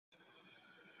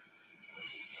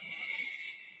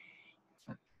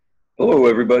Hello,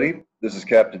 everybody. This is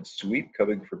Captain Sweep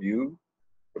coming from you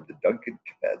from the Duncan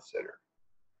Command Center.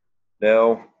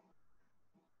 Now,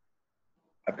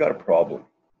 I've got a problem.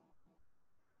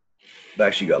 I've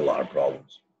actually got a lot of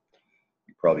problems.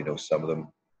 You probably know some of them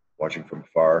watching from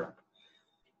afar.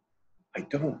 I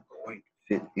don't quite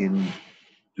fit into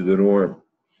the norm.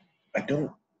 I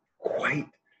don't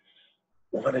quite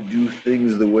want to do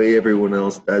things the way everyone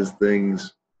else does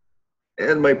things.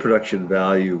 And my production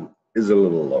value is a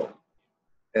little low.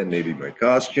 And maybe my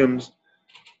costumes,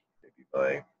 maybe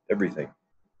my everything.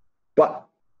 But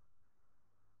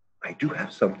I do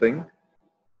have something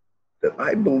that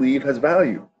I believe has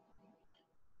value.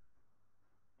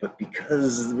 But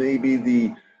because maybe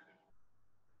the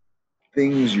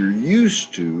things you're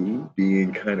used to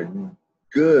being kind of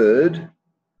good,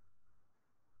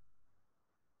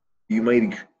 you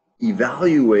might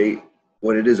evaluate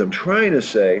what it is I'm trying to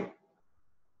say,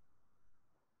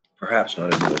 perhaps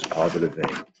not in the most positive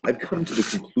vein. I've come to the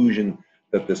conclusion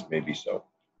that this may be so.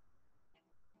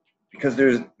 Because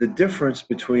there's the difference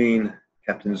between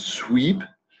Captain Sweep,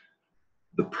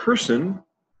 the person,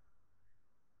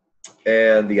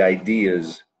 and the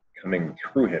ideas coming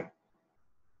through him.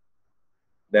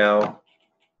 Now,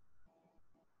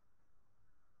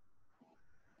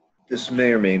 this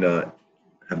may or may not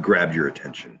have grabbed your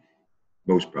attention.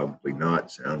 Most probably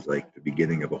not. Sounds like the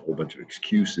beginning of a whole bunch of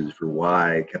excuses for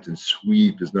why Captain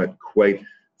Sweep is not quite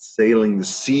sailing the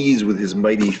seas with his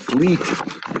mighty fleet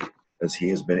as he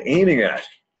has been aiming at.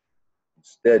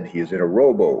 Instead, he is in a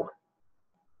rowboat.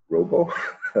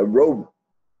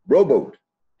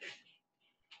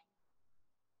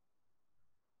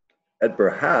 And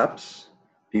perhaps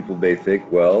people may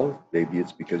think, well, maybe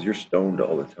it's because you're stoned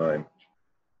all the time.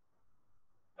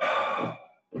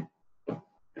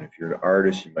 And if you're an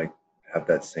artist, you might have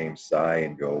that same sigh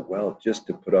and go, well, just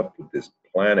to put up with this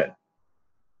planet,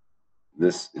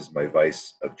 this is my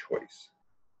vice of choice.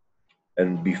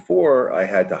 And before I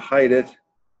had to hide it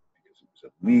because it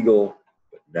was illegal,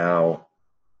 but now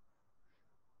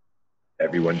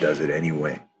everyone does it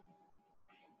anyway.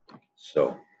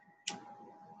 So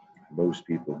most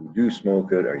people who do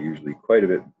smoke it are usually quite a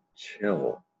bit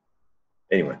chill.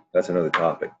 Anyway, that's another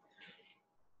topic.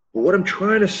 But what I'm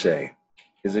trying to say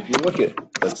is if you look at,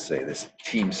 let's say, this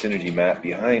Team Synergy map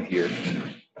behind here,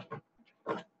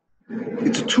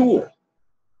 it's a tool.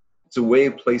 It's a way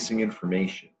of placing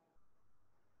information.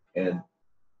 And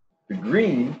the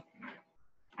green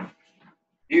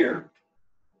here,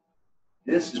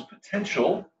 this is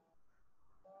potential,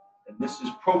 and this is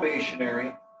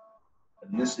probationary,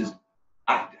 and this is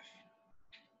active.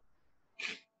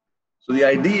 So the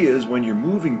idea is when you're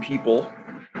moving people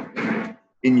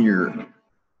in your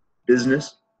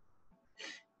business,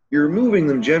 you're moving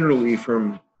them generally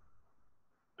from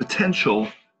potential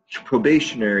to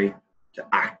probationary to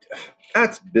active.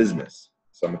 That's business.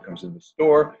 Someone comes in the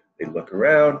store, they look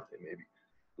around, they maybe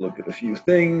look at a few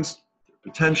things, their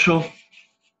potential.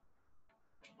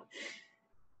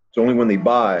 It's only when they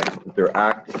buy that they're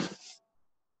active.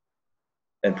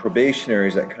 And probationary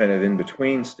is that kind of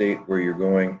in-between state where you're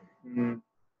going, do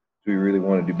we really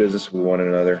want to do business with one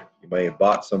another? You might have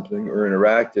bought something or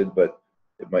interacted, but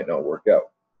it might not work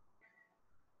out.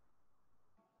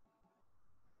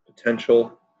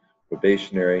 Potential,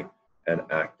 probationary, and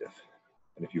active.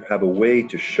 And if you have a way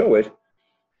to show it,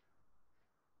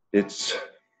 it's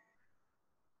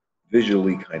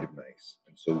visually kind of nice.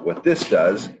 And so what this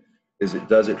does is it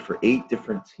does it for 8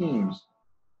 different teams,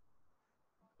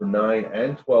 for 9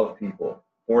 and 12 people,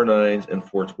 4 9s and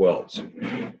 4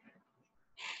 12s.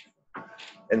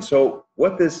 And so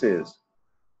what this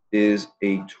is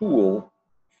a tool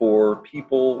for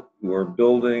people who are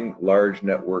building large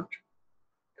networked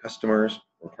customers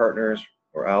or partners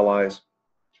or allies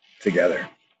together.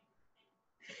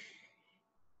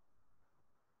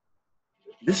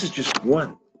 This is just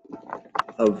one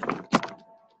of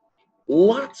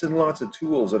lots and lots of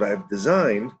tools that I've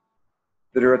designed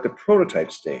that are at the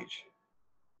prototype stage.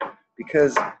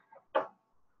 Because,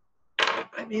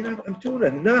 I mean, I'm doing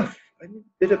enough. I'm a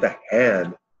bit of a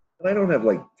hand. And I don't have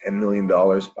like $10 million,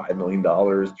 $5 million,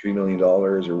 $3 million,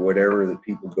 or whatever that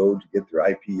people go to get their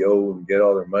IPO and get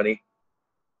all their money.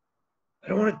 I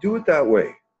don't want to do it that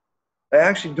way. I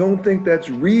actually don't think that's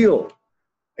real.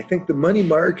 I think the money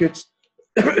markets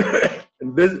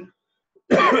and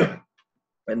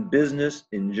business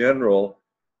in general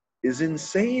is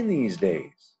insane these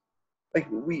days. Like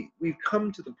we've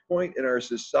come to the point in our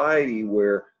society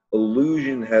where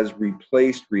illusion has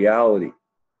replaced reality.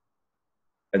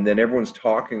 And then everyone's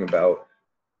talking about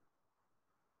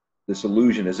this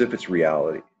illusion as if it's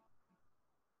reality.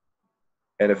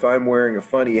 And if I'm wearing a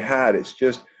funny hat, it's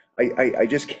just, I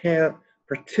just can't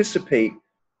participate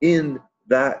in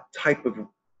that type of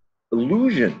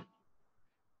illusion.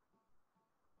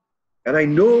 And I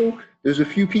know there's a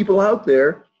few people out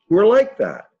there who are like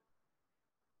that.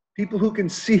 People who can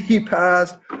see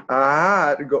past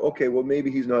and go, okay, well,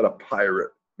 maybe he's not a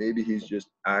pirate. Maybe he's just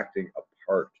acting a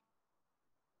part.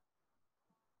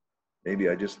 Maybe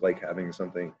I just like having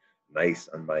something nice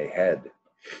on my head.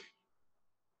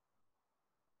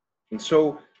 And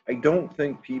so I don't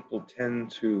think people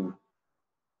tend to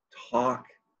talk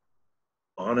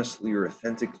honestly or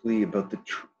authentically about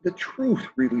the truth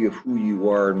really of who you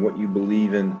are and what you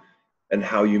believe in, and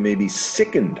how you may be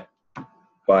sickened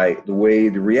by the way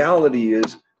the reality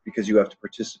is because you have to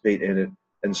participate in it.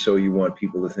 And so you want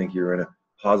people to think you're in a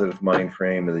positive mind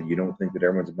frame and that you don't think that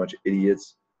everyone's a bunch of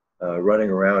idiots running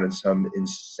around in some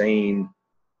insane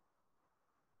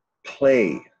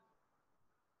play.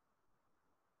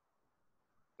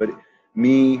 But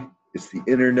me, it's the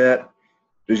internet.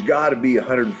 There's got to be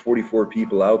 144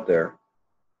 people out there.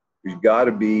 There's got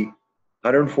to be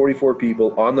 144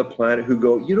 people on the planet who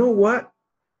go, you know what?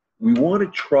 We want to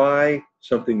try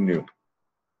something new.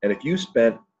 And if you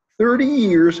spent 30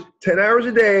 years, 10 hours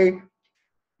a day,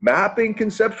 mapping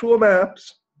conceptual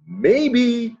maps,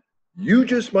 maybe you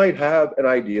just might have an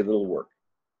idea that'll work.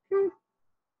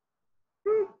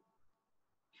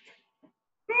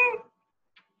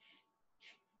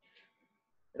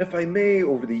 And if I may,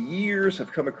 over the years,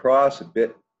 I've come across a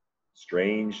bit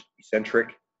strange,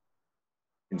 eccentric,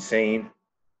 insane.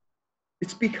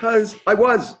 It's because I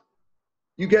was.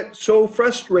 You get so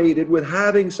frustrated with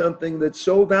having something that's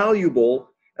so valuable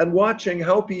and watching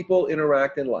how people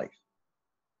interact in life.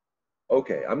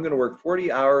 Okay, I'm going to work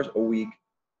 40 hours a week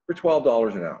for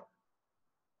 $12 an hour.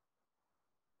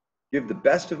 Give the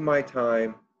best of my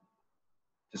time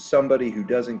to somebody who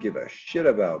doesn't give a shit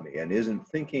about me and isn't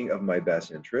thinking of my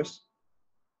best interests,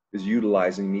 is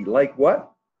utilizing me like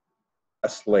what? A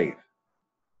slave.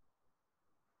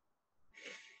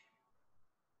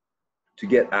 To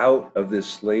get out of this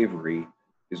slavery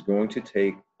is going to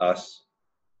take us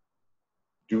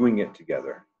doing it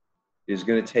together. It is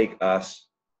going to take us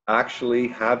actually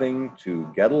having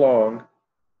to get along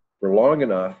for long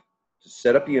enough to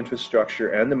set up the infrastructure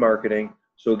and the marketing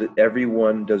so that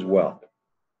everyone does well.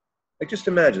 Like, just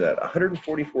imagine that,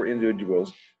 144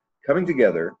 individuals coming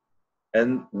together,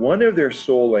 and one of their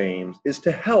sole aims is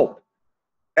to help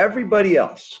everybody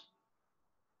else.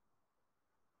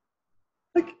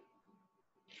 Like,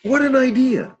 what an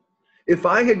idea. If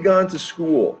I had gone to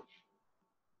school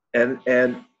and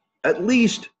at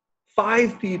least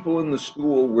 5 people in the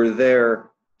school were there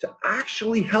to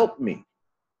actually help me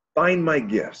find my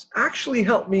gifts, actually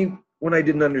help me when I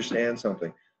didn't understand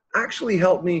something, actually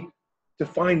help me to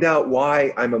find out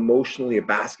why I'm emotionally a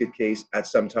basket case at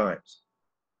some times.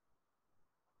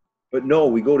 But no,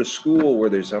 we go to school where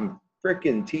there's some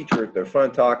frickin' teacher at the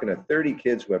front talking to 30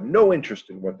 kids who have no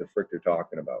interest in what the frick they're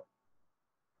talking about.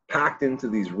 Packed into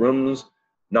these rooms,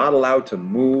 not allowed to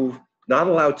move, not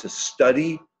allowed to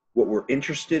study what we're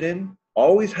interested in,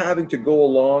 always having to go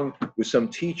along with some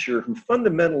teacher who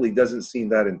fundamentally doesn't seem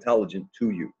that intelligent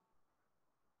to you.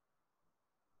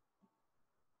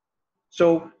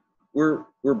 So we're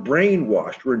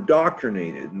brainwashed, we're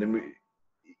indoctrinated, and then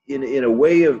in a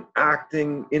way of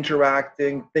acting,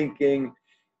 interacting, thinking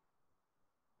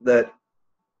that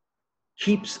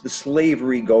keeps the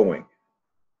slavery going.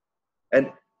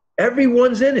 And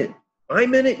everyone's in it.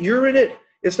 I'm in it, you're in it.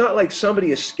 It's not like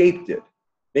somebody escaped it.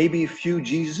 Maybe a few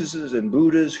Jesuses and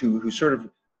Buddhas who sort of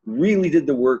really did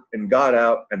the work and got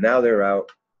out, and now they're out.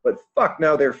 But fuck,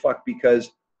 now they're fucked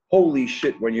because holy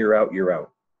shit, when you're out, you're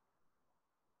out.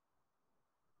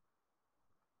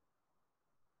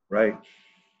 Right?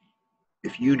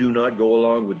 If you do not go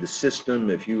along with the system,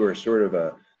 if you are sort of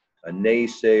a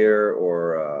naysayer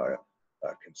or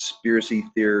a conspiracy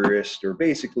theorist, or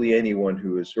basically anyone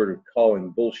who is sort of calling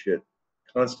bullshit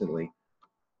constantly,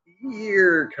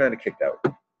 you're kind of kicked out.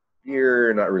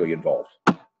 You're not really involved.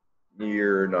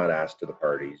 You're not asked to the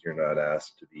parties. You're not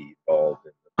asked to be involved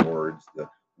in the boards, the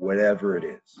whatever it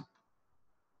is.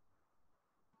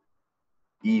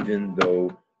 Even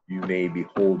though you may be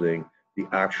holding the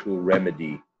actual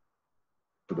remedy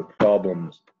for the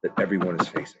problems that everyone is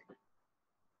facing.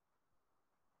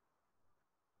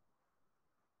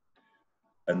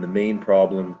 And the main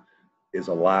problem is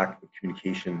a lack of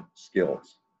communication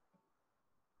skills.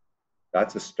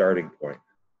 That's a starting point.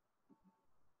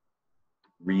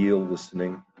 Real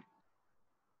listening,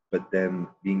 but then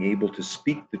being able to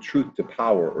speak the truth to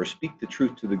power, or speak the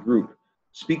truth to the group,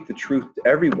 speak the truth to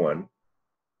everyone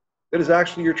that is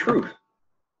actually your truth.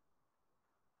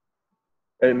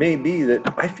 And it may be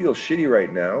that I feel shitty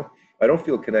right now. I don't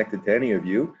feel connected to any of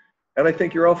you. And I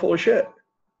think you're all full of shit.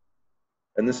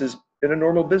 And this is in a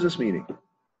normal business meeting.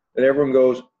 And everyone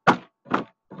goes,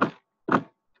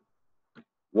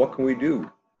 what can we do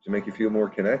to make you feel more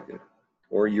connected?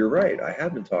 Or you're right, I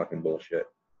have been talking bullshit.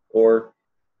 Or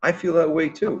I feel that way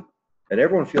too. And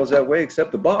everyone feels that way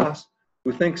except the boss,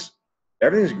 who thinks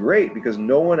everything's great because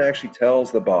no one actually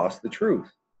tells the boss the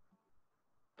truth.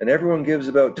 And everyone gives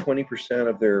about 20%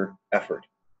 of their effort.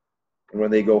 And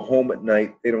when they go home at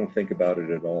night, they don't think about it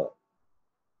at all.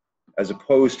 As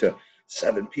opposed to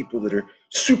 7 people that are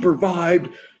super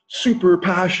vibed, super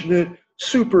passionate,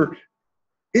 super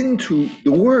into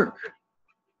the work.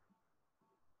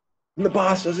 And the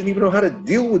boss doesn't even know how to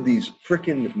deal with these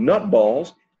freaking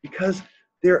nutballs because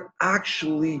they're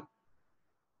actually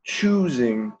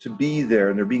choosing to be there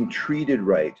and they're being treated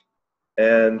right.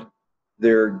 And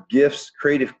their gifts,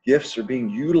 creative gifts, are being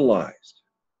utilized,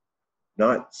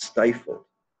 not stifled.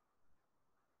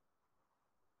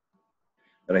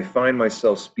 And I find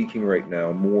myself speaking right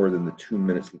now more than the 2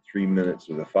 minutes, the 3 minutes,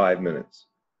 or the 5 minutes.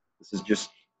 This is just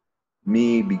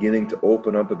me beginning to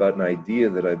open up about an idea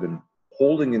that I've been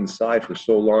holding inside for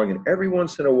so long, and every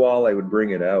once in a while I would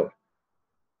bring it out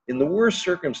in the worst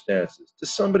circumstances to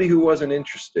somebody who wasn't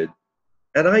interested,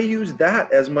 and I use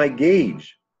that as my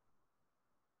gauge.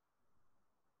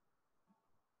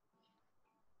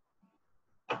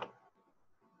 Just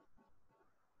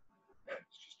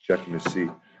checking to see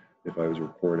if I was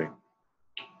recording.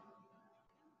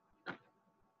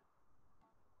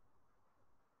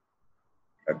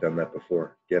 I've done that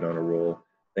before. Get on a roll,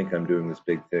 think I'm doing this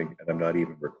big thing, and I'm not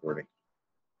even recording.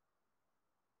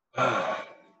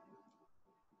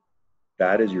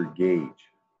 That is your gauge.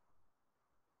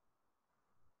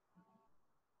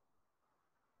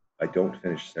 I don't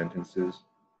finish sentences.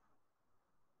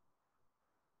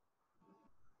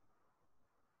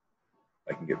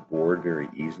 I can get bored very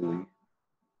easily.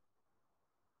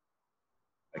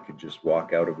 I could just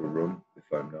walk out of a room if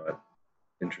I'm not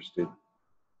interested.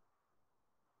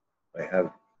 I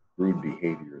have rude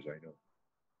behaviors, I know.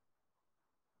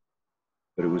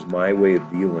 But it was my way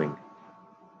of dealing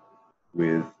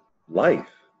with life.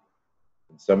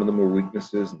 And some of them are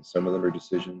weaknesses, and some of them are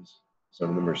decisions, some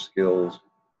of them are skills.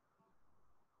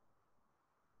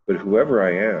 But whoever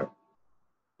I am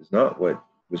is not what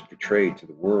was portrayed to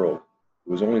the world.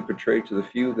 It was only portrayed to the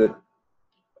few that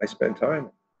I spent time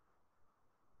with.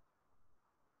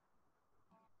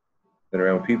 And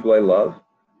around people I love,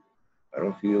 I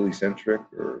don't feel eccentric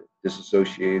or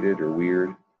disassociated or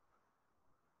weird.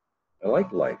 I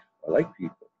like life. I like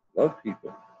people. I love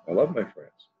people. I love my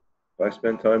friends. If I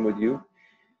spend time with you,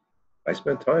 I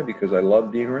spend time because I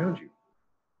love being around you.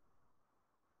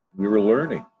 We were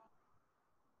learning.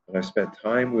 And I spent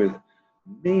time with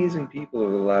amazing people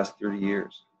over the last 30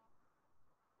 years.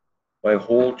 My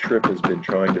whole trip has been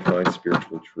trying to find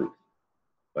spiritual truth.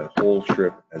 My whole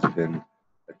trip has been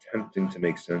attempting to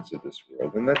make sense of this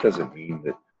world. And that doesn't mean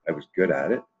that I was good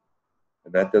at it.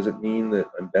 And that doesn't mean that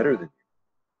I'm better than you.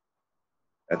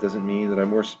 That doesn't mean that I'm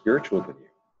more spiritual than you.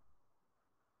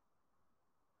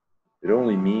 It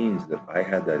only means that I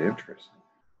had that interest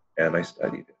and I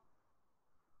studied it.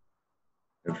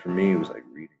 And for me, it was like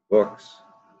reading books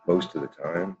most of the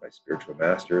time. My spiritual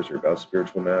masters or about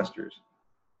spiritual masters.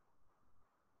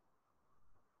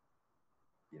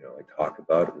 You know, I talk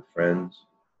about it with friends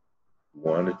who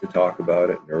wanted to talk about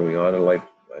it. And early on in life,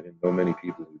 I didn't know many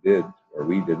people who did, or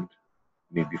we didn't.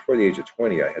 I mean, before the age of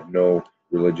 20, I had no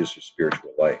religious or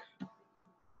spiritual life.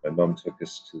 My mom took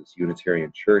us to this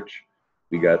Unitarian church.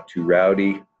 We got too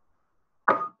rowdy.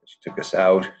 She took us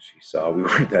out. She saw we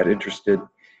weren't that interested.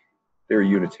 They were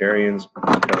Unitarians. It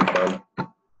was kind of fun.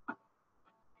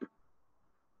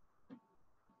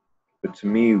 But to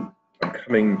me, I'm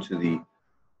coming to the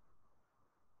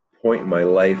point in my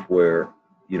life where,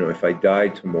 you know, if I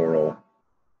died tomorrow,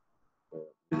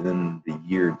 within the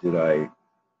year, did I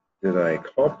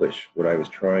accomplish what I was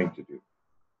trying to do?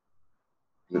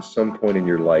 Because at some point in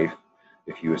your life,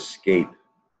 if you escape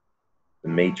the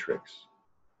matrix,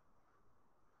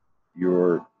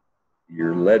 you're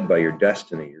led by your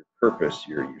destiny, your purpose.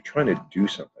 You're trying to do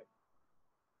something,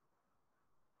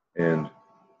 and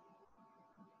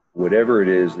whatever it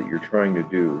is that you're trying to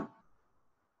do,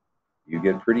 you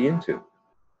get pretty into.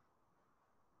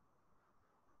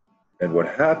 And what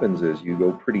happens is you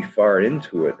go pretty far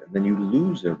into it, and then you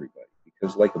lose everybody,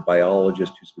 because like a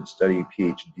biologist who's been studying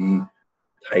PhD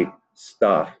type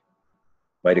stuff,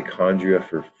 mitochondria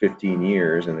for 15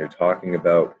 years, and they're talking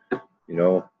about, you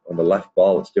know, on the left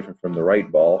ball, it's different from the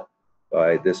right ball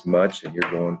by this much, and you're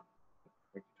going,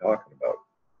 what are you talking about?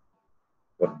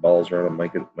 What revolves around a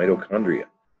mitochondria.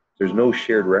 There's no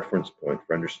shared reference point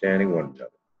for understanding one another.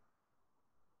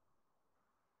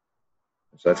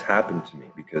 So that's happened to me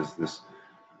because this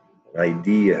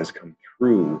idea has come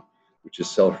through, which is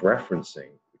self-referencing,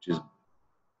 which is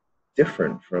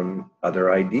different from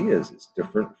other ideas. It's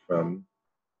different from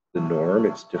the norm.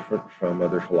 It's different from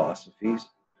other philosophies.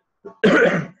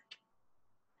 It's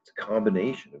a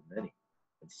combination of many,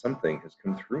 and something has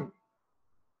come through.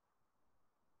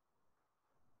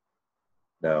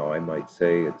 Now, I might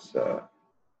say it's,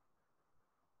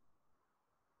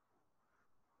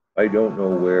 I don't know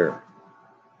where.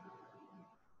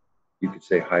 You could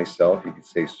say high self, you could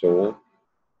say soul,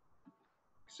 you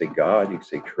could say God, you could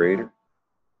say creator, you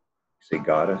could say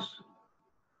goddess, you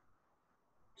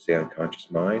could say unconscious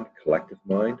mind, collective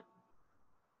mind,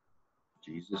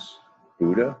 Jesus,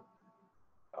 Buddha,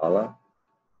 Allah.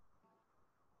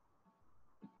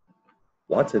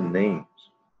 Lots of names,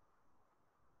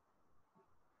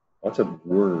 lots of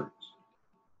words.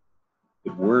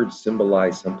 But words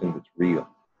symbolize something that's real.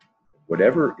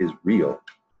 Whatever is real,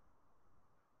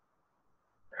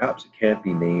 perhaps it can't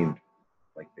be named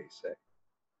like they say.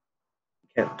 You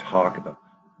can't talk about,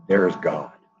 there's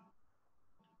God,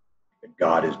 and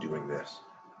God is doing this,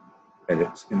 and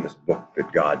it's in this book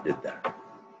that God did that.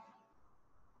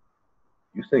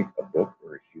 You think a book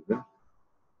or a human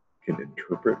can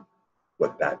interpret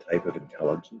what that type of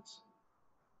intelligence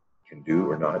can do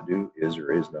or not do, is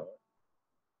or is not?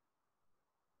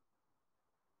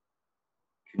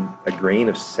 Can a grain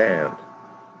of sand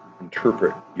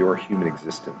interpret your human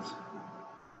existence?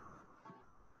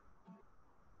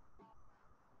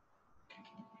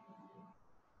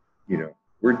 You know,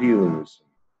 we're dealing with some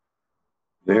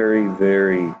very,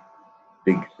 very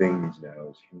big things now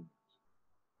as humans.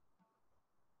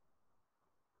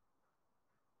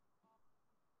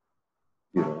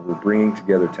 You know, we're bringing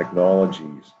together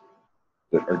technologies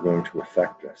that are going to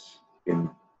affect us in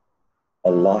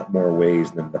a lot more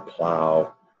ways than the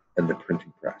plow and the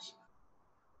printing press.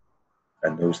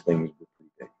 And those things were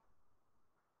pretty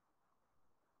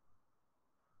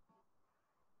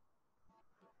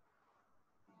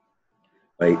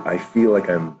big. I feel like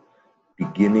I'm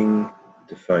beginning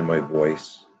to find my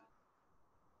voice,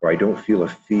 where I don't feel a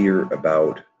fear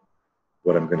about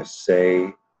what I'm going to say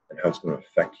and how it's going to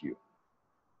affect you,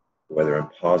 whether I'm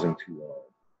pausing too long,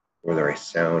 whether I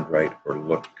sound right or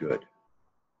look good.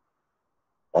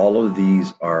 All of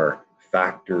these are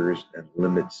factors and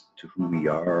limits to who we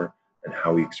are and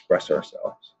how we express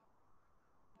ourselves.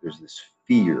 There's this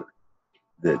fear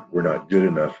that we're not good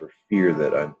enough, or fear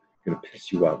that I'm going to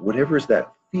piss you off. Whatever is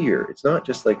that fear, it's not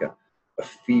just like a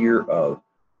fear of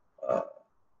a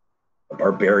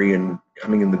barbarian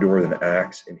coming in the door with an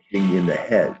axe and hitting you in the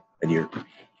head, and you're,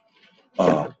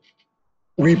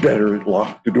 we better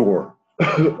lock the door.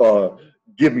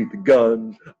 Give me the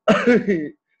gun.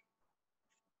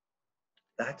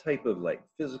 That type of like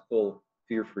physical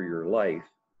fear for your life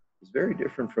is very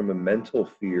different from a mental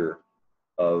fear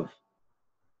of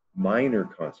minor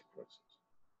consequences.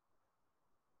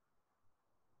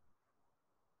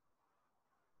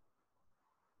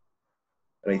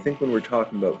 And I think when we're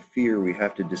talking about fear, we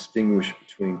have to distinguish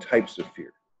between types of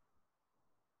fear.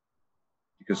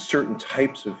 Because certain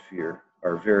types of fear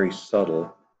are very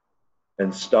subtle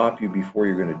and stop you before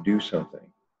you're going to do something.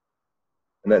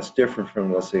 And that's different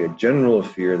from, let's say, a general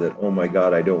fear that, oh my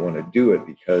God, I don't want to do it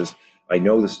because I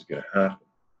know this is going to happen.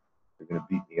 They're going to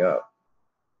beat me up.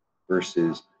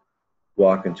 Versus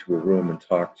walk into a room and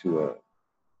talk to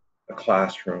a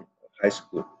classroom of high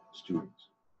school students.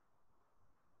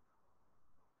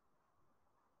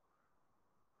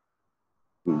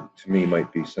 Who, to me,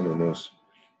 might be some of the most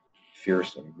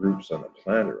fearsome groups on the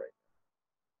planet right now.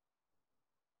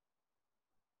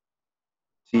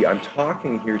 See, I'm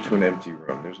talking here to an empty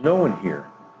room. There's no one here.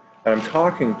 And I'm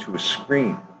talking to a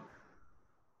screen.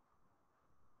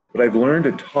 But I've learned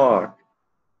to talk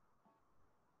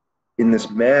in this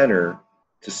manner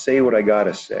to say what I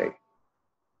gotta say.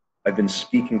 I've been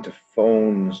speaking to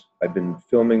phones. I've been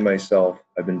filming myself.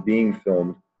 I've been being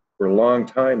filmed for a long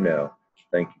time now.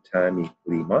 Thank you, Tammy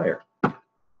Lee Meyer and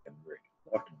Rick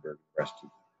Lockenberg and the rest of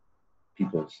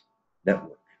People's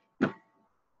Network.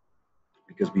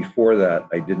 Because before that,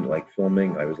 I didn't like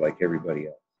filming. I was like everybody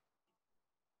else.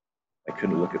 I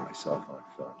couldn't look at myself on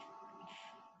film.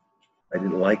 I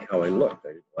didn't like how I looked.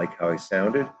 I didn't like how I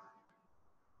sounded.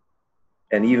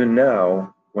 And even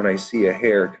now, when I see a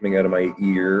hair coming out of my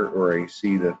ear, or I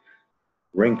see the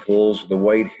wrinkles, the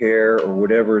white hair, or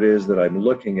whatever it is that I'm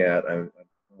looking at, I'm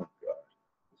oh God,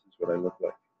 this is what I look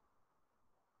like.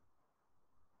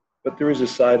 But there is a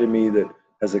side of me that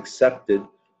has accepted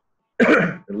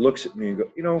and looks at me and goes,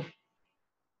 you know,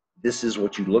 this is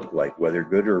what you look like, whether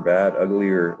good or bad, ugly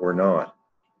or not.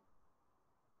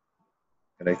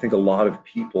 And I think a lot of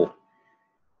people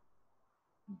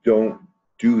don't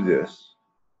do this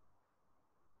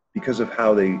because of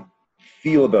how they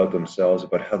feel about themselves,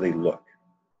 about how they look.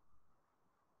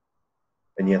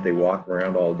 And yet they walk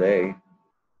around all day,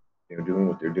 you know, doing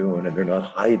what they're doing, and they're not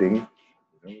hiding.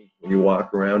 You know, when you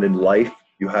walk around in life,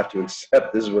 you have to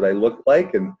accept this is what I look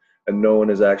like, and no one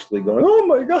is actually going, oh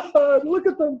my God, look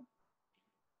at them.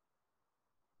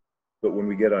 But when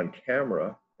we get on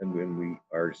camera and when we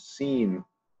are seen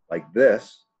like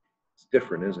this, it's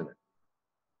different, isn't it?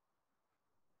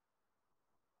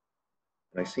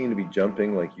 And I seem to be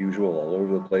jumping like usual all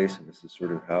over the place, and this is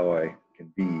sort of how I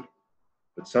can be.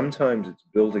 But sometimes it's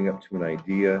building up to an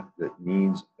idea that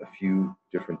needs a few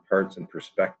different parts and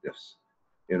perspectives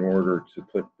in order to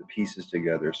put the pieces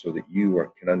together so that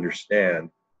you can understand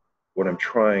what I'm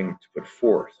trying to put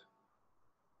forth.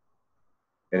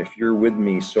 And if you're with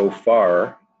me so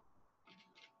far,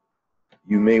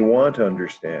 you may want to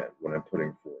understand what I'm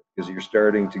putting forth, because you're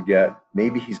starting to get,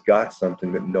 maybe he's got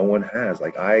something that no one has.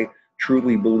 Like, I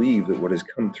truly believe that what has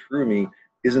come through me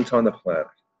isn't on the planet.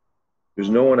 There's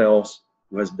no one else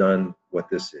who has done what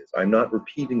this is. I'm not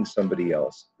repeating somebody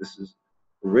else. This is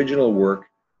original work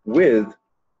with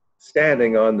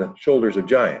standing on the shoulders of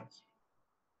giants.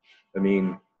 I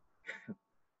mean,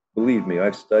 believe me,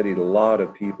 I've studied a lot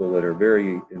of people that are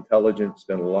very intelligent,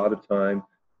 spent a lot of time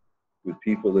with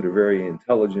people that are very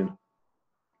intelligent,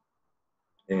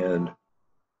 and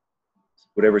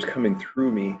whatever's coming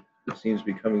through me seems to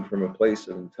be coming from a place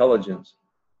of intelligence.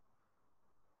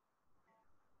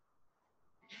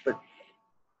 But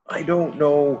I don't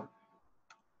know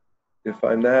if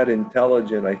I'm that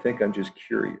intelligent. I think I'm just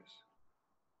curious.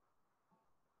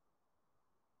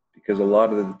 Because a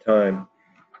lot of the time,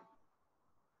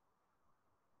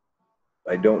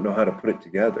 I don't know how to put it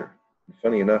together. And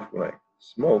funny enough, when I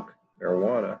smoke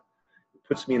marijuana, it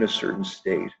puts me in a certain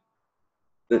state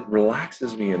that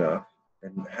relaxes me enough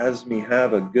and has me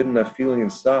have a good enough feeling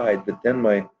inside that then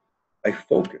I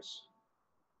focus.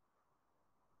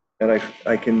 And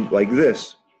I can, like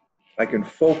this, I can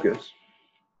focus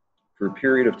for a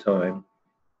period of time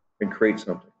and create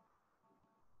something.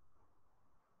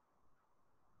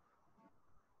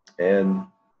 And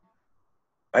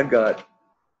I've got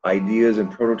ideas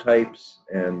and prototypes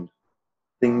and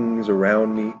things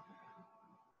around me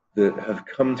that have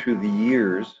come through the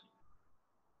years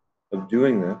of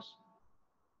doing this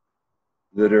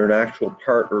that are an actual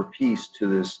part or piece to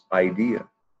this idea.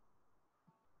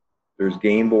 There's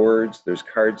game boards, there's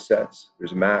card sets,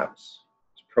 there's maps,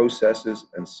 there's processes,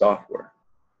 and software.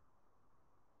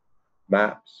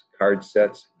 Maps, card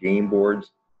sets, game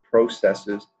boards,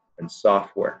 processes, and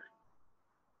software.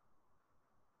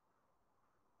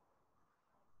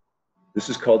 This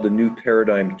is called the New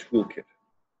Paradigm Toolkit.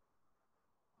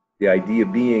 The idea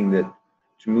being that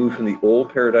to move from the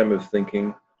old paradigm of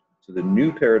thinking to the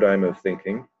new paradigm of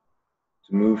thinking,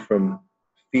 to move from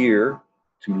fear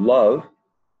to love,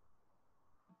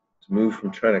 to move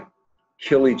from trying to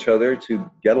kill each other to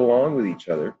get along with each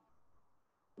other,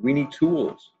 we need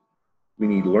tools. We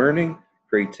need learning,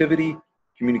 creativity,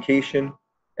 communication,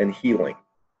 and healing.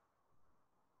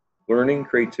 Learning,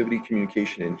 creativity,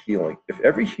 communication, and healing. If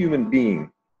every human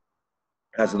being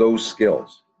has those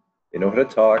skills, they know how to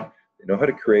talk, they know how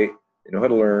to create, they know how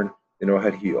to learn, they know how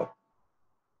to heal,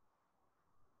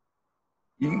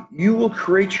 you will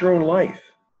create your own life.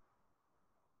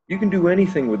 You can do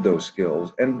anything with those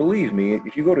skills. And believe me,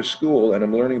 if you go to school and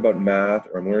I'm learning about math,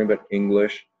 or I'm learning about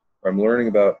English, or I'm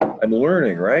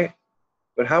learning, right?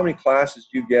 But how many classes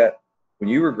do you get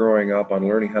when you were growing up on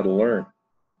learning how to learn?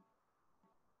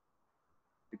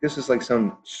 This is like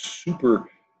some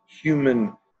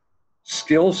superhuman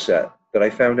skill set that I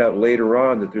found out later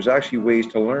on that there's actually ways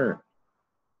to learn.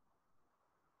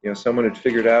 You know, someone had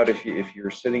figured out if you're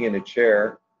sitting in a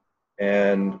chair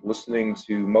and listening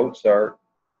to Mozart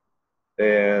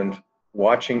and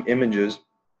watching images,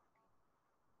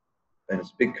 and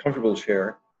it's a big comfortable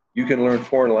chair, you can learn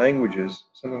foreign languages,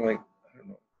 something like, I don't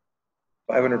know,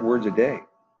 500 words a day.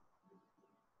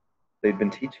 They've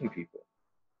been teaching people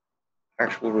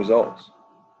actual results.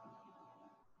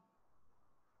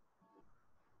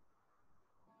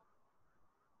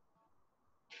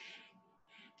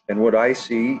 And what I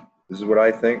see, this is what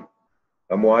I think,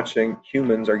 I'm watching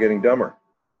humans are getting dumber.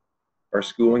 Our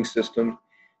schooling system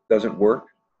doesn't work.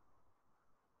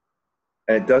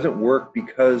 And it doesn't work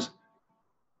because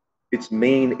its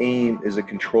main aim is a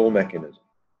control mechanism.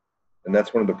 And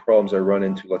that's one of the problems I run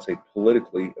into, let's say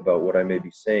politically, about what I may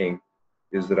be saying,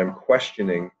 is that I'm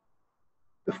questioning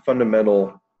the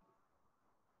fundamental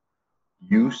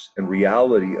use and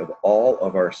reality of all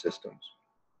of our systems.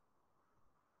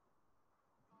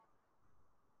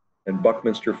 And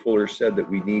Buckminster Fuller said that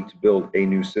we need to build a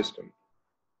new system.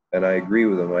 And I agree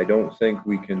with him. I don't think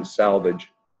we can salvage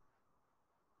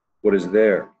what is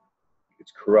there.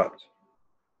 It's corrupt.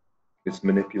 It's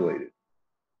manipulated.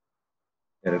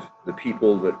 And if the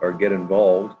people that get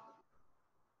involved,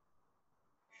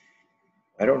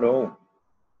 I don't know.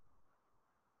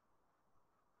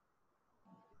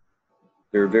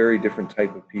 They're a very different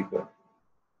type of people.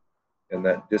 And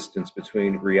that distance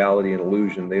between reality and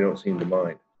illusion, they don't seem to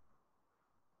mind.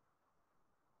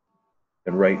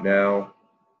 And right now,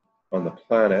 on the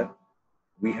planet,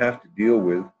 we have to deal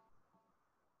with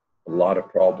a lot of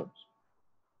problems.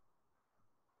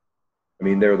 I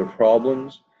mean, there are the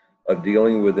problems of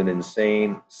dealing with an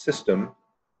insane system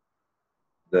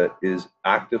that is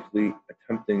actively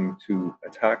attempting to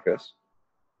attack us,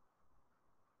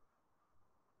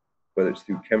 whether it's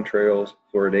through chemtrails,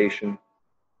 fluoridation,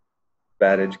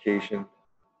 bad education,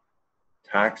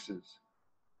 taxes.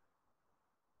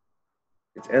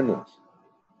 It's endless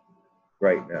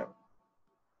right now.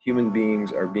 Human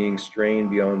beings are being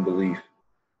strained beyond belief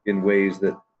in ways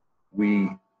that we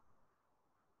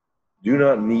do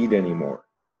not need anymore.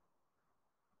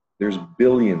 There's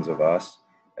billions of us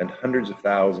and hundreds of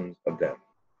thousands of them.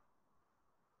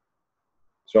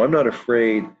 So I'm not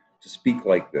afraid to speak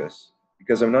like this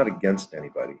because I'm not against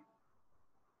anybody.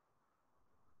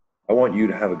 I want you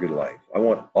to have a good life. I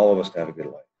want all of us to have a good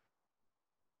life.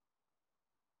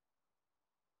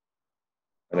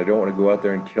 And I don't want to go out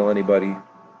there and kill anybody,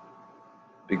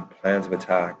 big plans of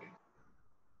attack.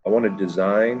 I want to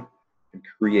design and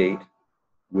create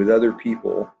with other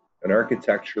people an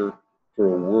architecture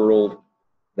for a world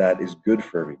that is good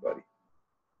for everybody.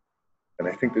 And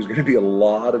I think there's going to be a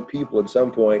lot of people at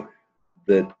some point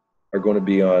that are going to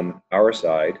be on our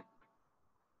side,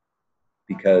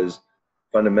 because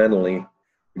fundamentally,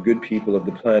 the good people of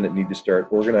the planet need to start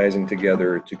organizing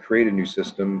together to create a new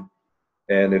system.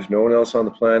 And if no one else on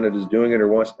the planet is doing it or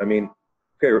wants, I mean,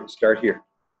 okay, start here.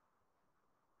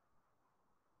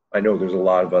 I know there's a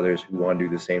lot of others who want to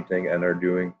do the same thing and are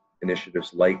doing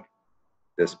initiatives like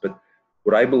this, but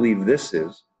what I believe this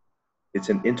is, it's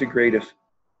an integrative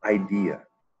idea.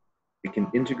 It can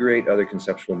integrate other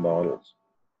conceptual models.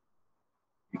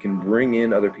 You can bring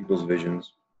in other people's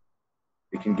visions.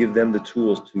 It can give them the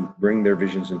tools to bring their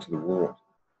visions into the world.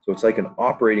 So it's like an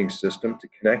operating system to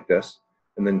connect us,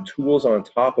 and then tools on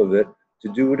top of it to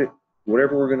do it,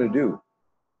 whatever we're going to do.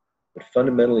 But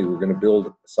fundamentally, we're going to build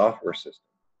a software system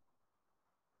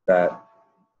that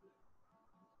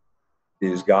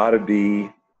is got to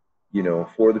be,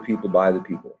 for the people, by the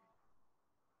people.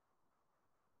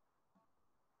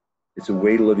 It's a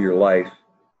way to live your life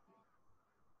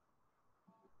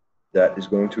that is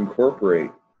going to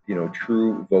incorporate,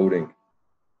 true voting.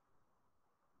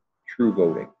 True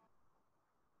voting.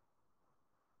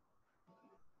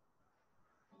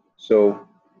 So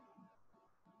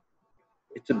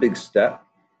it's a big step.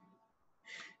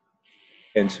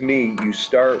 And to me, you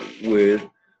start with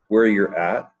where you're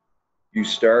at. You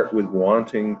start with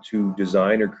wanting to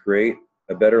design or create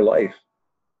a better life.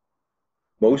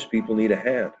 Most people need a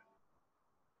hand.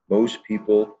 Most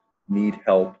people need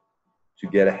help to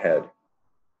get ahead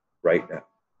right now.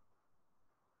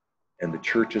 And the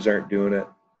churches aren't doing it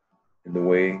in the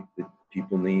way that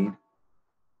people need.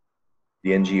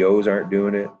 The NGOs aren't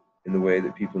doing it in the way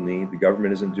that people need. The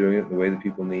government isn't doing it in the way that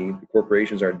people need. The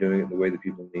corporations aren't doing it in the way that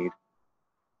people need.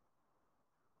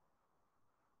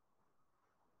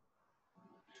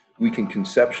 We can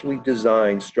conceptually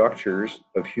design structures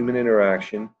of human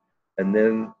interaction and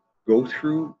then go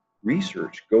through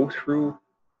research, go through,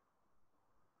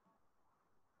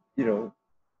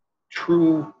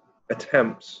 true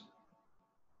attempts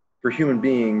for human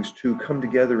beings to come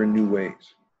together in new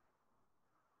ways.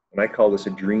 And I call this a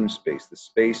dream space. The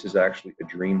space is actually a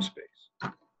dream space.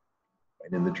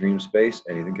 And in the dream space,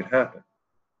 anything can happen.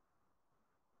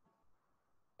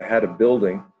 I had a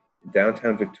building in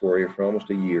downtown Victoria for almost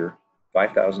a year,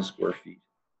 5,000 square feet,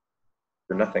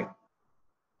 for nothing,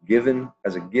 given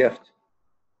as a gift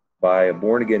by a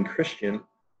born-again Christian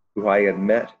who I had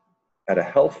met at a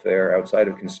health fair outside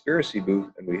of Conspiracy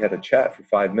booth, and we had a chat for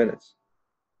 5 minutes,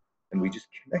 and we just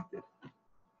connected.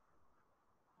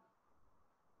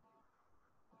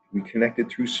 We connected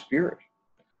through spirit.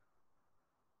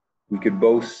 We could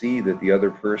both see that the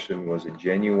other person was a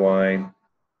genuine,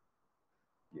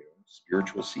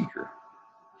 spiritual seeker.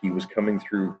 He was coming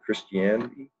through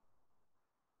Christianity,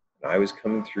 and I was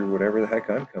coming through whatever the heck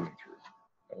I'm coming through.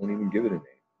 I won't even give it a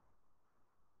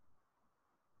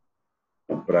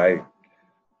but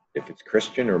if it's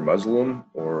Christian or Muslim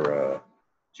or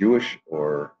Jewish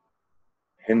or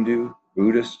Hindu,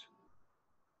 Buddhist,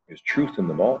 there's truth in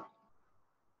them all.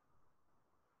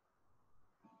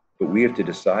 But we have to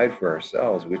decide for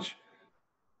ourselves which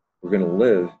we're going to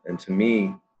live. And to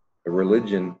me, a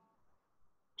religion,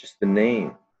 just the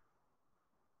name,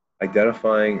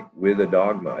 identifying with a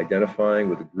dogma, identifying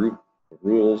with a group of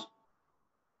rules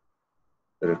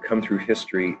that have come through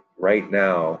history right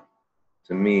now,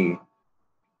 to me,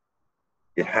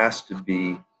 it has to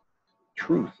be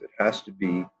truth. It has to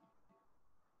be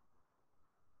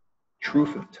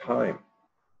truth of time.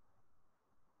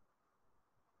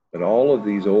 And all of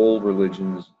these old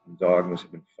religions and dogmas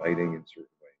have been fighting in certain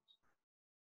ways.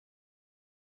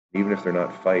 Even if they're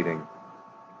not fighting,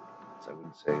 I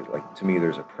wouldn't say, like, to me,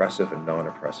 there's oppressive and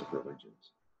non-oppressive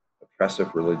religions.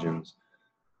 Oppressive religions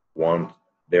want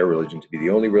their religion to be the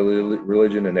only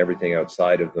religion, and everything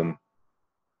outside of them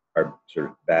are sort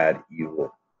of bad,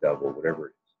 evil, devil, whatever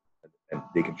it is. And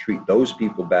they can treat those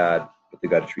people bad, but they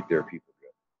got to treat their people good.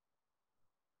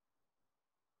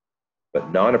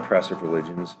 But non-oppressive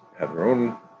religions have their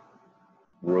own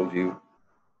worldview,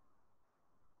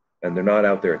 and they're not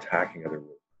out there attacking other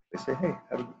religions. They say, hey,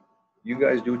 you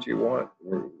guys do what you want.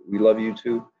 We love you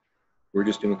too. We're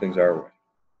just doing things our way.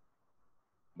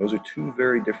 Those are two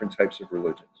very different types of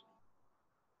religions,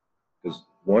 because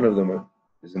one of them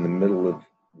is in the middle of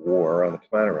war on the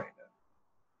planet right now.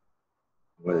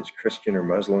 Whether it's Christian or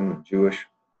Muslim or Jewish,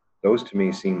 those to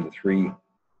me seem the three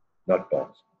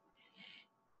nutballs.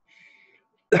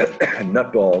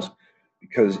 Nutballs,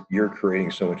 because you're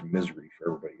creating so much misery for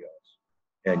everybody else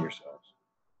and yourselves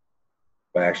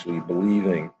by actually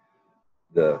believing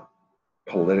the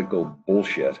political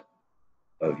bullshit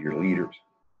of your leaders,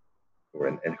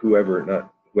 and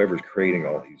whoever's creating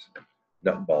all these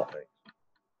nutball things.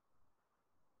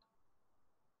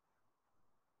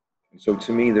 And so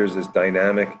to me, there's this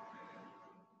dynamic,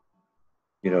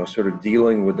 sort of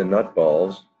dealing with the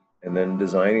nutballs and then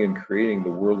designing and creating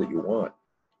the world that you want.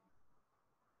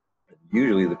 And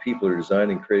usually the people who are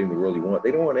designing and creating the world you want,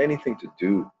 they don't want anything to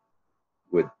do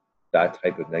with that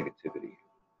type of negativity.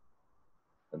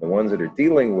 And the ones that are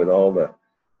dealing with all the,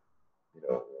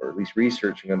 or at least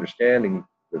researching, understanding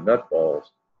the nutballs,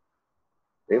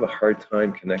 they have a hard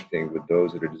time connecting with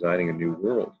those that are designing a new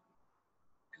world,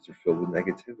 because they're filled with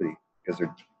negativity, because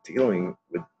they're dealing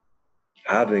with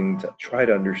having to try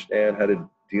to understand how to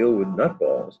deal with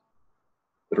nutballs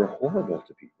that are horrible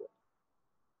to people.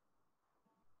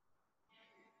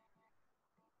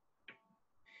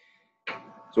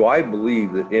 So I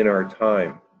believe that in our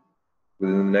time,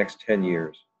 within the next 10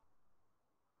 years,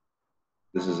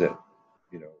 this is it.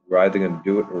 We're either going to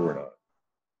do it or we're not.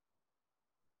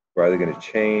 We're either going to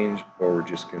change or we're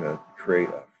just going to create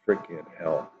a freaking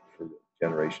hell for the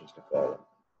generations to follow.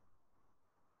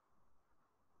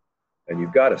 And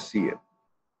you've got to see it,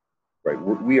 right?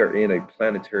 We are in a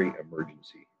planetary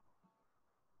emergency.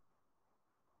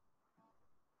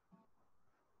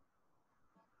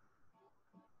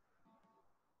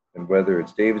 And whether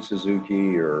it's David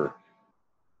Suzuki or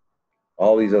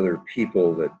all these other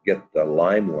people that get the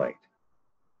limelight,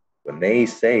 when they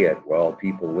say it, well,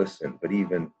 people listen. But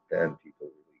even then, people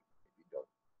really don't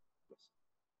listen,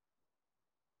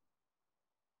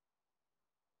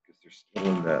 because they're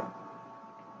still in that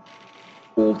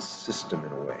old system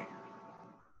in a way.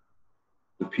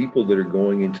 The people that are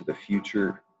going into the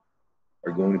future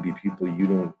are going to be people you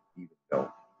don't even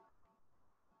know,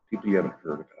 people you haven't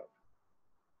heard about,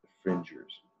 the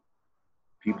fringers.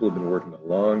 People have been working a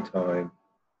long time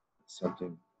on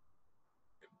something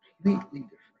completely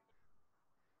different.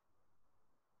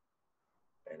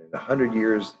 And in 100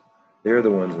 years, they're the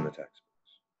ones in the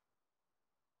textbooks.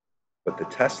 But the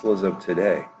Teslas of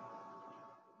today,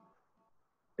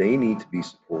 they need to be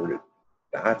supported.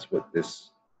 That's what this,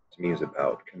 to me, is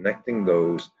about. Connecting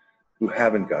those who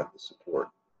haven't got the support.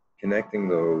 Connecting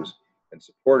those and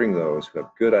supporting those who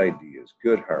have good ideas,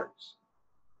 good hearts,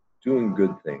 doing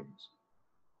good things,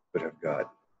 but have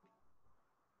got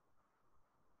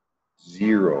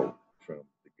zero from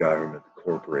the government, the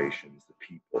corporations, the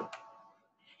people.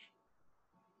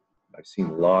 I've seen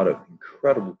a lot of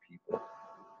incredible people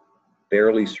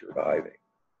barely surviving,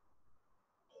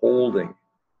 holding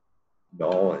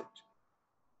knowledge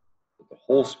that the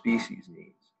whole species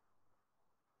needs,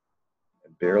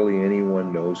 and barely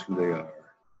anyone knows who they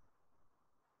are,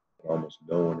 and almost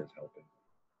no one is helping.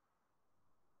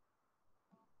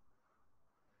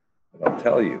 And I'll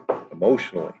tell you,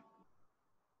 emotionally,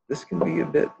 this can be a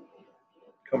bit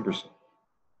cumbersome.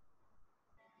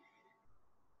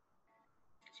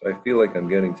 So I feel like I'm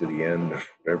getting to the end of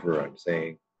whatever I'm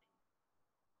saying.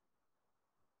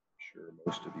 sure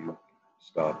most of you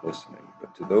stop listening,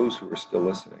 but to those who are still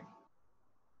listening,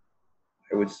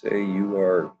 I would say you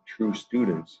are true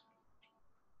students,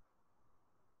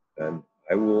 and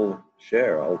I will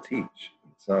share, I'll teach.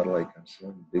 It's not like I'm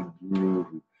some big guru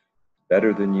who's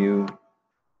better than you.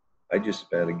 I just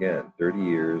spent, again, 30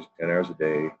 years, 10 hours a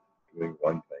day doing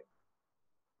one thing: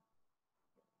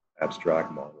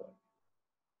 abstract modeling,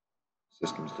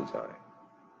 systems design.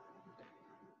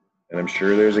 And I'm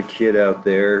sure there's a kid out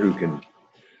there who can,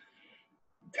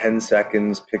 10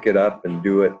 seconds, pick it up and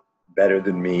do it better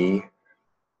than me.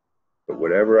 But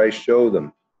whatever I show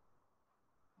them,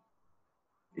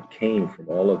 it came from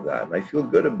all of that. And I feel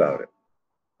good about it.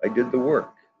 I did the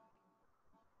work.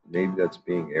 Maybe that's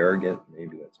being arrogant.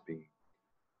 Maybe that's being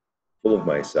full of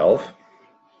myself,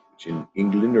 which in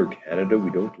England or Canada we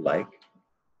don't like.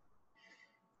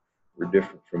 We're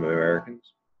different from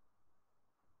Americans.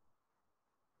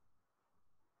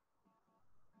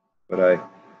 But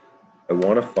I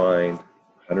want to find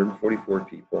 144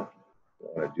 people who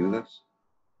want to do this.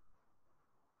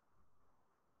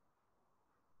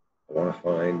 I want to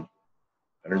find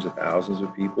hundreds of thousands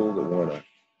of people that want to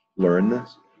learn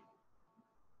this.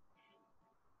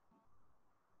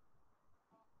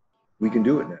 We can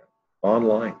do it now,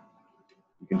 online.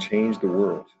 We can change the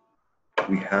world.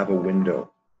 We have a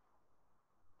window.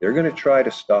 They're going to try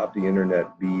to stop the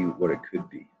internet be what it could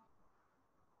be.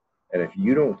 And if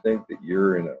you don't think that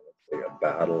you're in a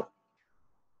battle,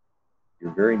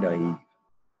 you're very naive.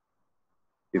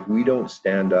 If we don't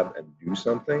stand up and do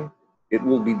something, it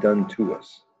will be done to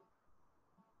us.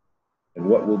 And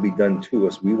what will be done to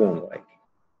us, we won't like.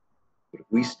 But if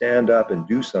we stand up and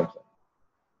do something,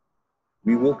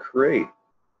 we will create.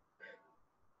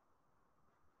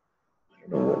 I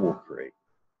don't know what we'll create,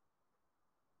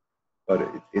 but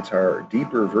it's our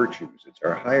deeper virtues, it's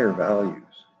our higher values.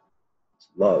 It's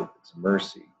love, it's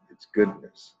mercy, it's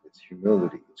goodness, it's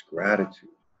humility, it's gratitude,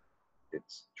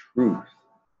 it's truth.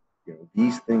 You know,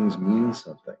 these things mean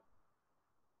something.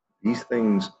 These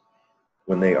things,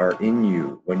 when they are in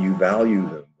you, when you value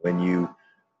them, when you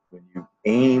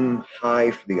aim high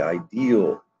for the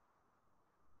ideal,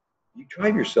 you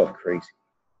drive yourself crazy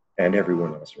and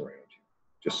everyone else around you,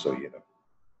 just so you know.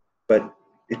 But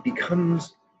it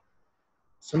becomes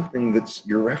something that's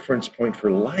your reference point for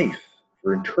life,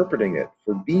 for interpreting it,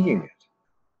 for being it.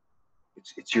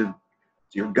 It's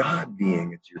your God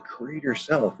being, it's your creator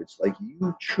self. It's like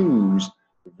you choose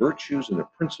the virtues and the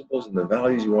principles and the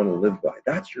values you want to live by.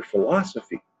 That's your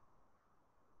philosophy.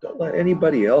 Don't let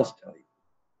anybody else tell you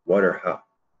what or how.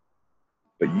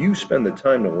 But you spend the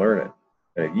time to learn it.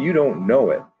 And if you don't know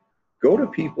it, go to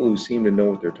people who seem to know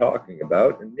what they're talking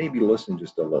about and maybe listen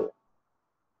just a little.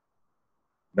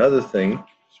 Another thing,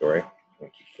 sorry, I'll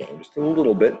keep going just a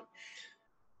little bit.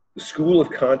 The School of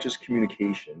Conscious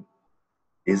Communication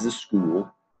is a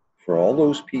school for all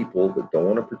those people that don't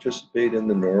want to participate in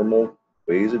the normal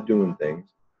ways of doing things,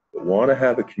 but want to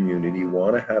have a community,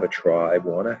 want to have a tribe,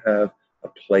 want to have a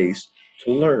place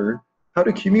to learn how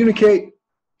to communicate.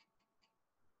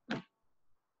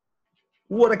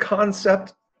 What a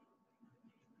concept.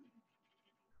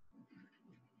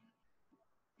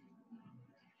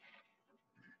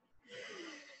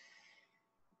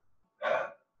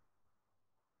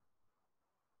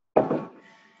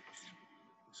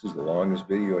 This is the longest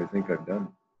video I think I've done,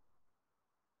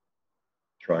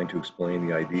 trying to explain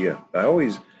the idea. I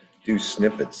always do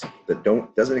snippets that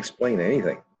doesn't explain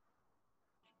anything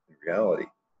in reality.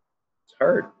 It's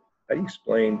hard. How do you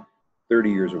explain 30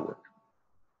 years of work?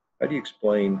 How do you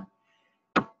explain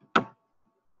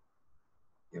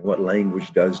what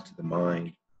language does to the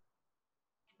mind?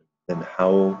 And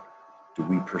how do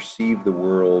we perceive the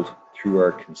world through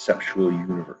our conceptual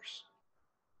universe?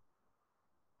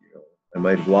 I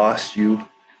might have lost you by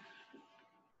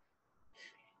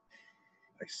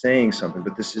saying something,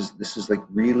 but this is like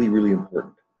really, really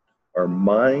important. Our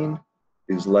mind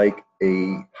is like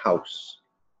a house,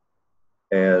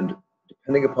 and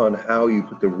depending upon how you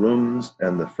put the rooms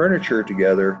and the furniture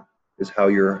together is how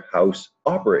your house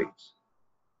operates.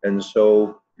 And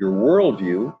so your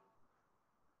worldview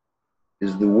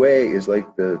is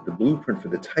like the blueprint for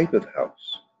the type of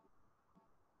house.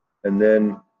 And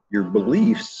then your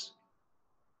beliefs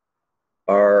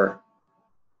are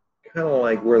kind of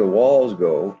like where the walls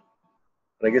go.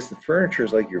 And I guess the furniture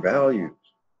is like your values.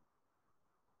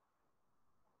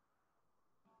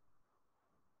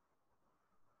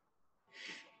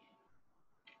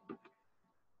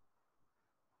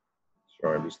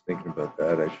 Sorry, I'm just thinking about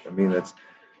that. I mean, that's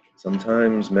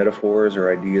sometimes metaphors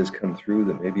or ideas come through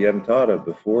that maybe you haven't thought of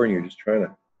before, and you're just they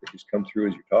just come through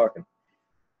as you're talking.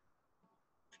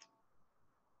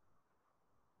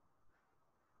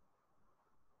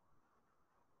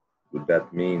 Would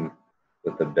that mean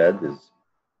that the bed is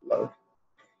love?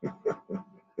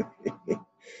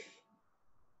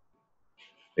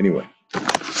 Anyway,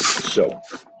 so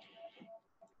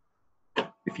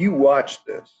if you watch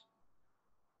this,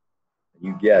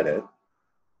 you get it,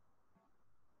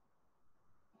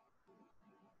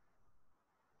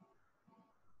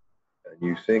 and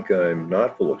you think I'm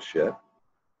not full of shit,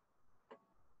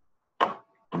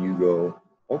 and you go,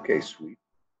 okay, sweet.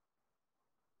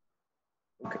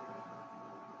 Okay.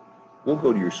 We'll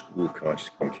go to your school of conscious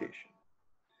communication.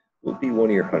 We'll be one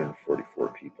of your 144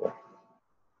 people.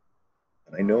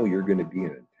 And I know you're going to be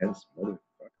an intense motherfucker.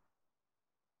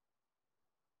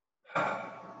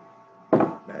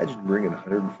 Imagine bringing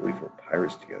 144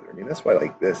 pirates together. I mean, that's why I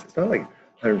like this. It's not like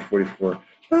 144,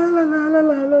 la, la, la, la,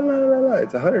 la, la, la, la.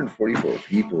 It's 144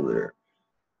 people that are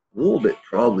a little bit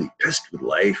probably pissed with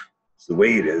life. It's the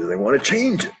way it is. They want to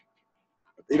change it.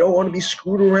 But they don't want to be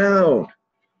screwed around.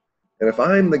 And if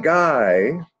I'm the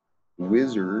guy, the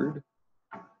wizard,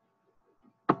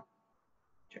 do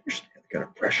you understand the kind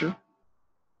of pressure?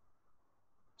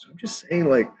 So I'm just saying,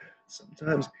 like,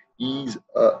 sometimes ease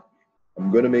up.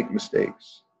 I'm going to make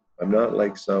mistakes. I'm not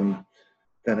like some,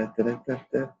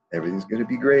 everything's going to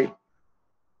be great.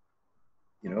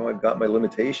 You know, I've got my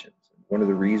limitations. One of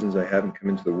the reasons I haven't come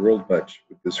into the world much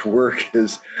with this work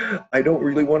is I don't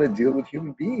really want to deal with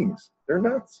human beings. They're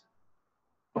nuts.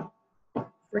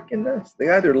 Freaking nuts. They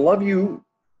either love you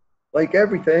like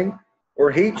everything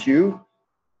or hate you,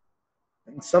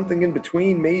 and something in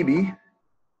between, maybe.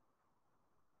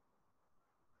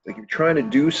 Like you're trying to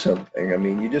do something. I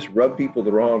mean, you just rub people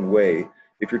the wrong way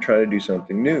if you're trying to do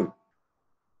something new.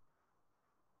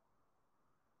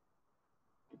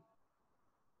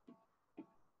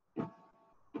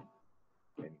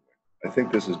 Anyway, I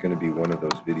think this is going to be one of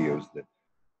those videos that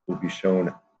will be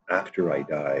shown after I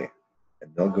die,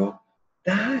 and they'll go,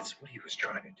 that's what he was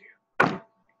trying to do.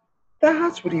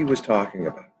 That's what he was talking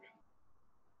about.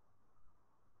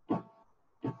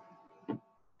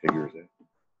 Figures it.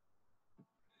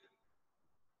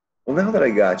 Well, now that I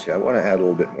got you, I want to add a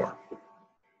little bit more.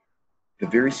 The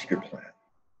very secret plan.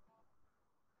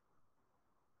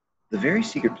 The very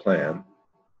secret plan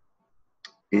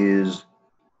is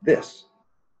this.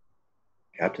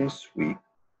 Captain Sweet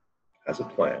has a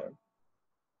plan.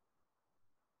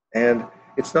 And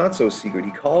it's not so secret.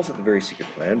 He calls it the very secret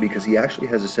plan because he actually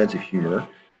has a sense of humor.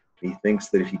 He thinks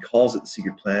that if he calls it the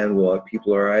secret plan, well,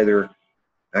 people are either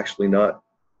actually not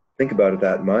think about it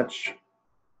that much,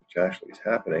 which actually is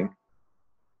happening.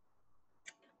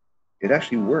 It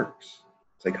actually works.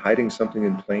 It's like hiding something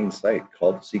in plain sight,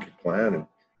 called the secret plan, and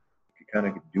you kind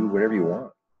of do whatever you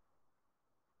want.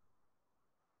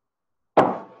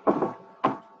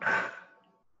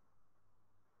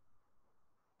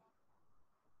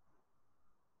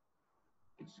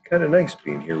 It's kind of nice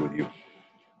being here with you.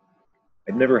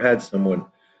 I've never had someone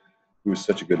who was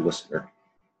such a good listener.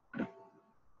 I've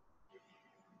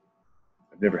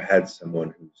never had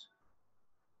someone who's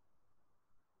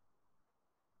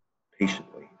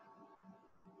patiently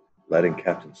letting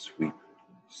Captain Sweet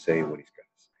say what he's got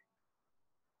to say.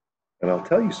 And I'll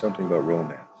tell you something about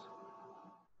romance.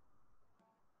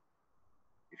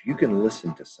 If you can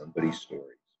listen to somebody's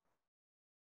stories,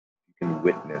 you can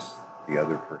witness the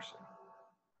other person.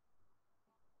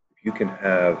 If you can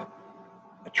have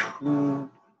a true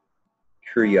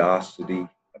curiosity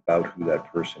about who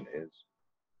that person is,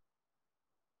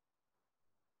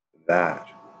 that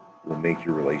will make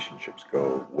your relationships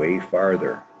go way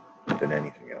farther than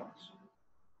anything else.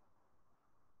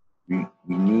 We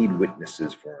need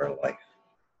witnesses for our life.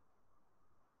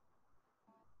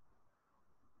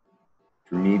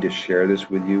 For me to share this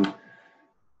with you,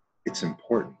 it's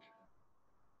important.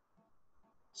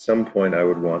 At some point, I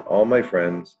would want all my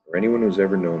friends or anyone who's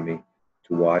ever known me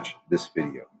to watch this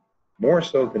video, more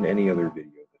so than any other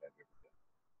video that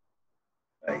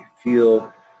I've ever done. I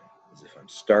feel as if I'm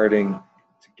starting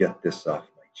to get this off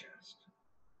my chest.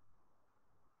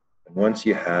 And once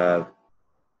you have,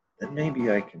 then maybe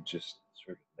I can just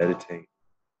sort of meditate,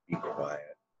 be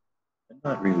quiet, and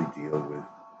not really deal with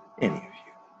any of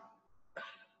you.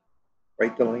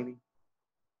 Right, Delaney?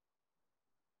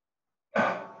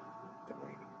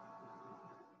 Delaney.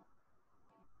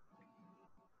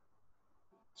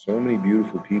 So many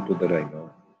beautiful people that I know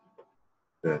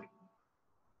that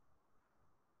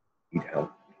need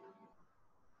help.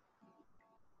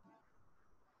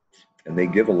 And they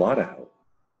give a lot of help.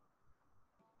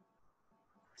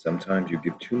 Sometimes you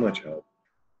give too much help,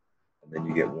 and then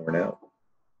you get worn out.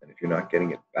 And if you're not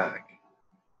getting it back,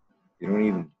 you don't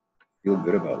even feel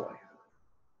good about life.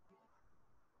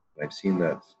 And I've seen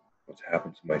that what's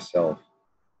happened to myself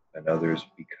and others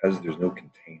because there's no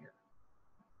container.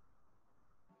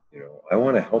 I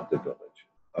want to help the village.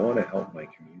 I want to help my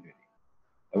community.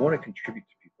 I want to contribute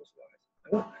to people's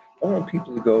lives. I want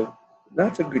people to go,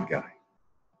 that's a good guy.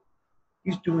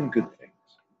 He's doing good things.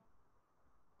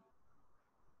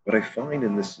 But I find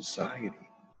in this society,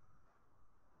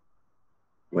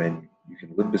 when you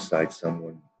can live beside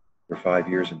someone for 5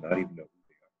 years and not even know who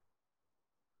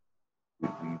they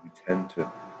are, we tend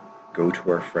to go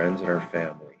to our friends and our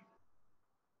family,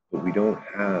 but we don't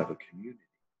have a community.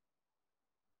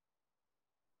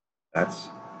 That's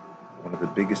one of the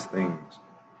biggest things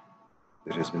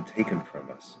that has been taken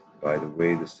from us by the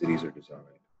way the cities are designed,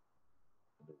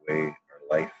 and the way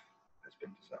our life has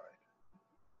been designed.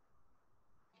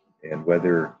 And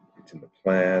whether it's in the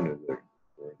plan or the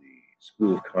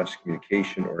School of Conscious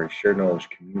Communication or a shared knowledge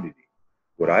community,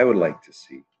 what I would like to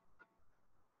see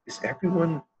is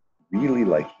everyone really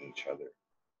liking each other,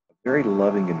 a very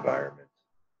loving environment,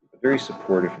 a very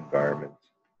supportive environment,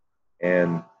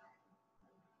 and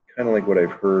kind of like what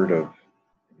I've heard of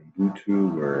in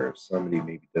Ubuntu, where if somebody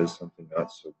maybe does something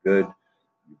not so good,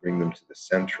 you bring them to the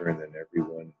center and then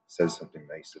everyone says something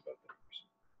nice about the person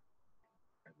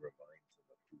and reminds them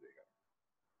of who they are.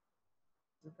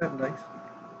 Isn't that nice?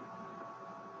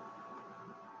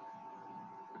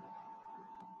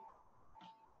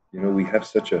 We have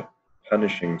such a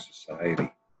punishing society.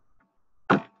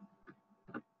 Our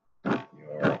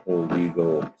whole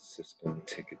legal system,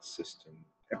 ticket system,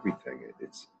 everything,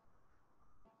 it's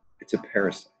a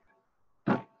parasite.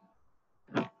 I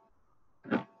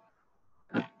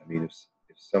mean, if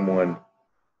someone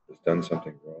has done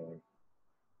something wrong,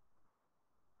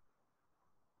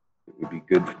 it would be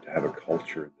good to have a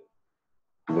culture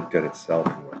that looked at itself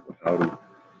and went, well,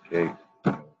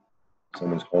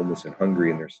 someone's homeless and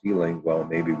hungry and they're stealing, well,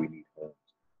 maybe we need homes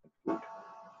and food.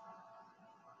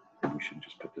 Maybe we should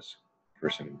just put this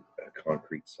person in a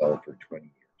concrete cell for 20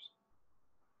 years.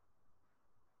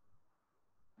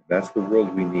 That's the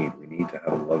world we need. We need to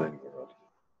have a loving world.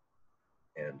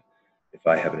 And if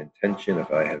I have an intention,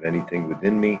 if I have anything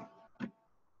within me,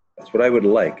 that's what I would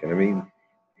like. And I mean,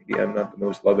 maybe I'm not the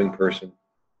most loving person,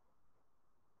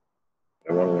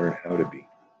 but I want to learn how to be.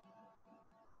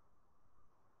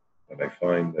 And I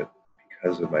find that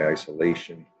because of my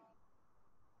isolation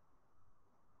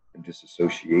and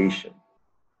disassociation,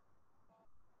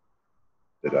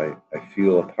 that I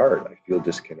feel apart, I feel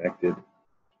disconnected,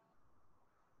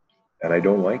 and I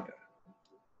don't like that.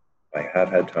 I have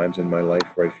had times in my life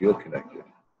where I feel connected,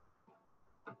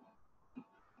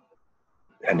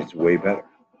 and it's way better.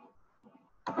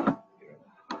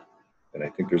 And I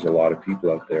think there's a lot of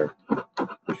people out there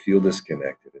that feel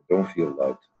disconnected and don't feel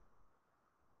loved.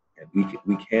 And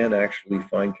we can actually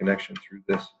find connection through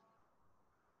this.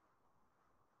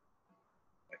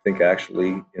 I think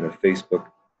actually in a Facebook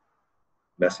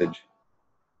message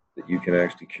that you can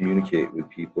actually communicate with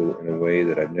people in a way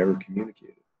that I've never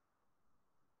communicated.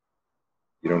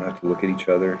 You don't have to look at each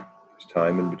other. There's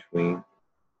time in between,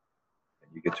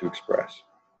 and you get to express.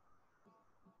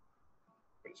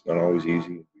 But it's not always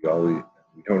easy. We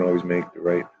don't always make the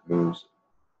right moves.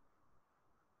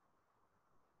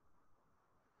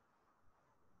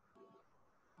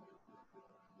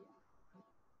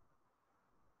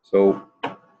 So,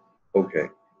 okay,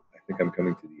 I think I'm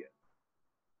coming to the end.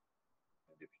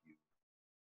 And if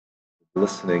you're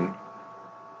listening,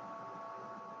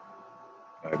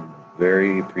 I'm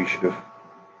very appreciative.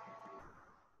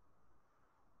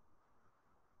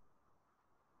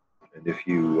 And if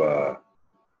you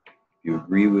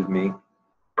agree with me and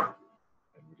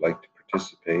would like to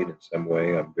participate in some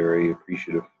way, I'm very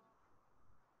appreciative.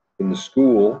 In the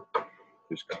school,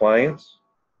 there's clients,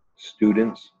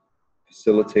 students,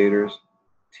 facilitators,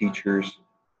 teachers,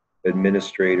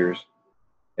 administrators,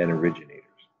 and originators.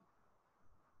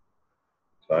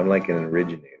 So I'm like an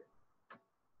originator.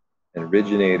 And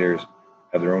originators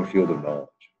have their own field of knowledge.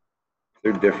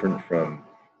 They're different from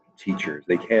teachers.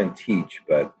 They can teach,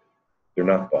 but they're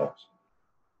not balls.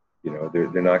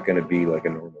 They're not going to be like a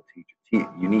normal teacher.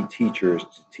 You need teachers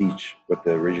to teach what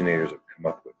the originators have come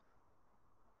up with.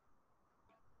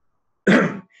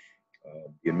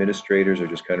 The administrators are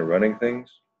just kind of running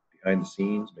things behind the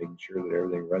scenes, making sure that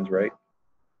everything runs right.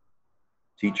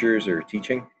 Teachers are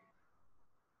teaching.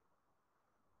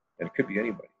 And it could be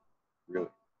anybody, really.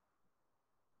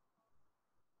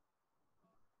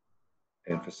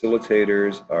 And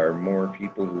facilitators are more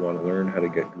people who want to learn how to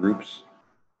get groups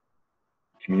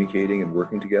communicating and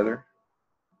working together.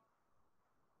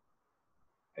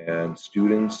 And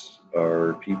students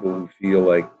are people who feel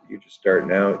like you're just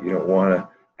starting out, you don't want to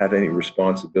have any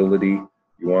responsibility,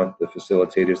 You want the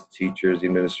facilitators, the teachers, the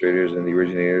administrators, and the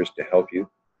originators to help you.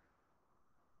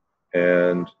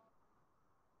 And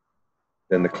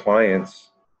then the clients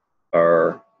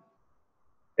are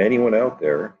anyone out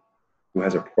there who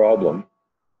has a problem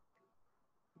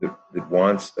that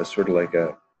wants a sort of like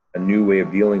a new way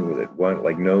of dealing with it. One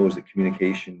like knows that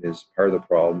communication is part of the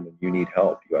problem and you need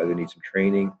help. You either need some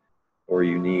training or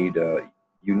you need the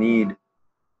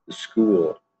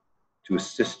school to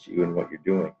assist you in what you're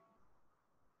doing.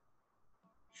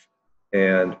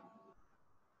 And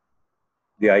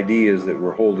the idea is that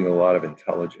we're holding a lot of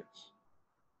intelligence.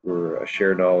 We're a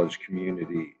shared knowledge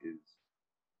community is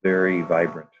very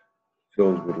vibrant,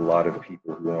 filled with a lot of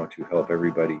people who want to help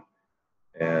everybody.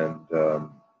 And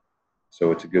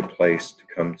so it's a good place to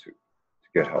come to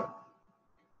get help.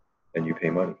 And you pay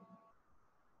money.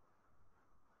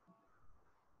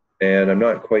 And I'm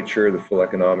not quite sure the full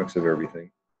economics of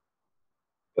everything,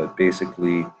 but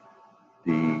basically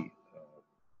the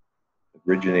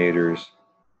originators,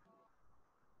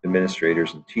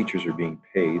 administrators, and teachers are being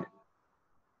paid.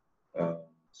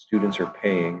 Students are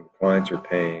paying, clients are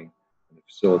paying, and the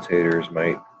facilitators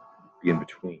might be in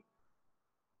between,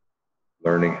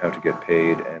 learning how to get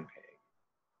paid and paying.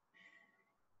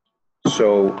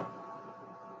 So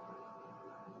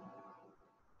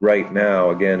right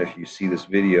now, again, if you see this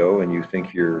video and you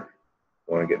think you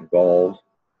want to get involved,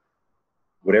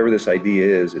 whatever this idea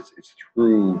is, it's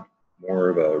through more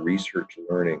of a research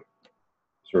learning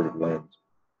sort of lens.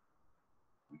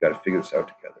 We've got to figure this out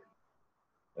together.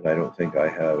 And I don't think I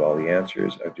have all the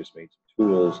answers. I've just made some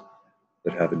tools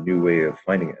that have a new way of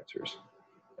finding answers.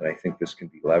 And I think this can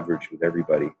be leveraged with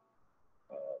everybody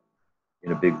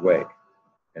in a big way.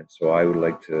 And so I would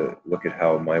like to look at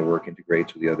how my work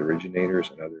integrates with the other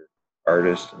originators and other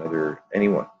artists and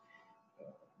anyone.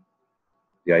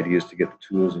 The idea is to get the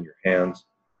tools in your hands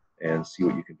and see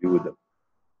what you can do with them.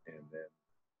 And then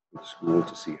with the school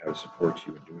to see how to support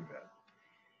you in doing that.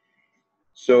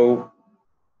 So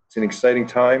it's an exciting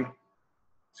time.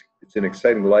 It's an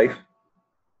exciting life.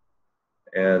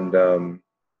 And